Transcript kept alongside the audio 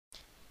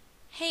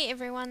Hey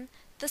everyone,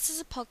 this is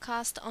a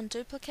podcast on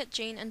duplicate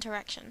gene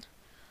interaction.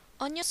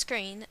 On your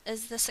screen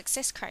is the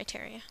success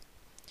criteria.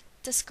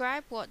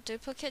 Describe what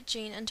duplicate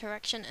gene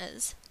interaction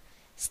is.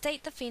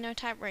 State the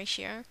phenotype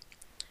ratio.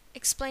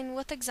 Explain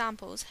with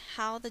examples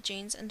how the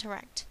genes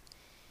interact.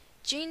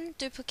 Gene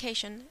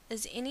duplication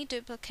is any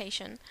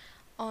duplication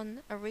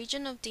on a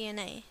region of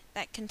DNA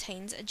that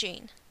contains a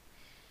gene.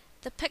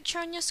 The picture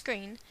on your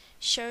screen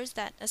shows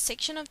that a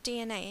section of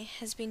DNA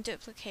has been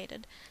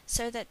duplicated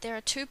so that there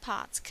are two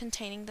parts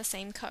containing the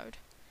same code.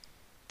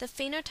 The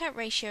phenotype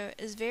ratio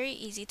is very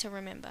easy to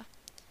remember,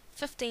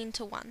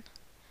 15:1.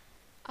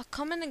 A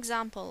common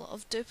example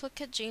of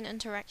duplicate gene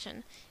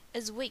interaction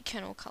is wheat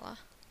kernel color.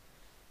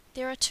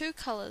 There are two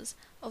colors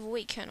of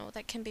wheat kernel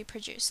that can be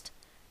produced,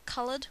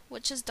 colored,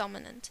 which is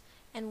dominant,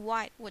 and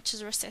white, which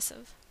is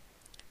recessive.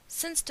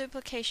 Since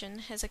duplication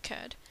has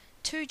occurred,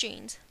 two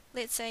genes,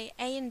 let's say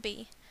A and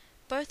B,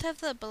 both have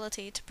the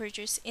ability to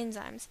produce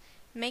enzymes,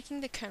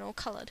 making the kernel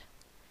colored.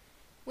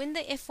 When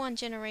the F1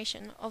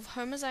 generation of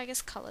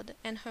homozygous colored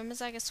and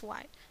homozygous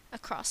white are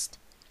crossed,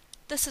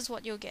 this is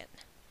what you'll get.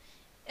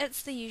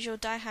 It's the usual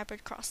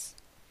dihybrid cross.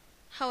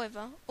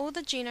 However, all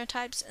the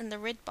genotypes in the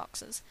red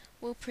boxes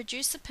will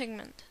produce the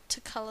pigment to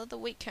color the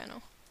wheat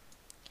kernel.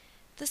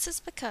 This is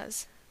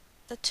because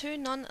the two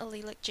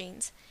non-allelic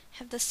genes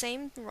have the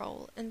same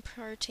role in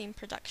protein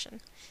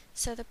production,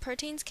 so the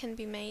proteins can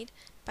be made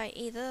by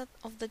either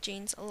of the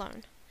genes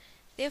alone.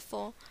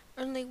 Therefore,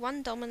 only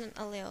one dominant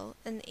allele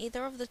in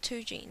either of the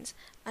two genes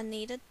are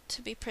needed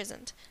to be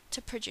present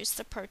to produce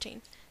the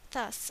protein,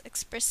 thus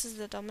expresses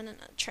the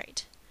dominant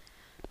trait.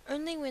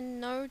 Only when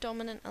no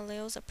dominant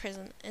alleles are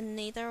present in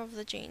neither of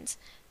the genes,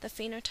 the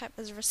phenotype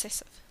is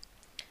recessive,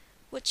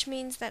 which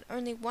means that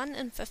only 1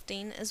 in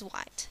 15 is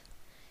white,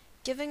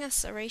 giving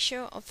us a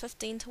ratio of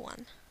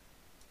 15:1.